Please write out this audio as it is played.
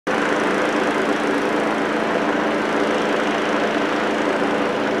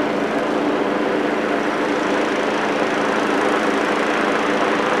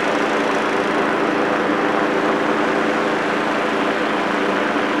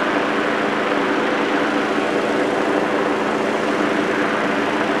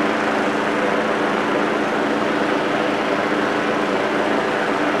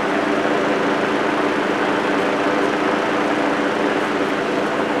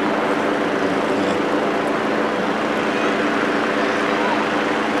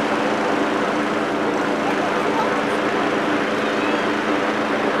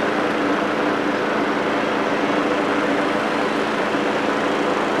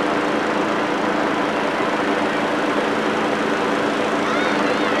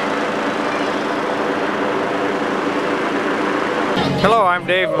Hello, I'm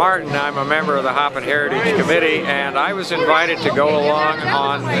Dave Martin. I'm a member of the Hoppin' Heritage Committee, and I was invited to go along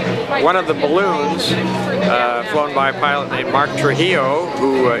on one of the balloons flown by a pilot named Mark Trujillo,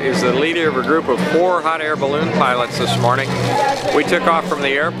 who is the leader of a group of 4 hot air balloon pilots this morning. We took off from the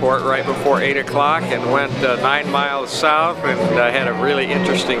airport right before 8 o'clock and went 9 miles south and had a really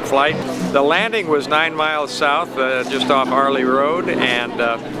interesting flight. The landing was 9 miles south, just off Arley Road, and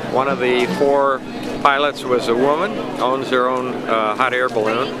one of the 4 pilots was a woman, owns her own hot air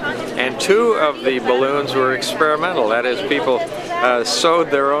balloon, and 2 of the balloons were experimental. That is, people sewed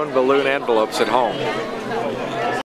their own balloon envelopes at home.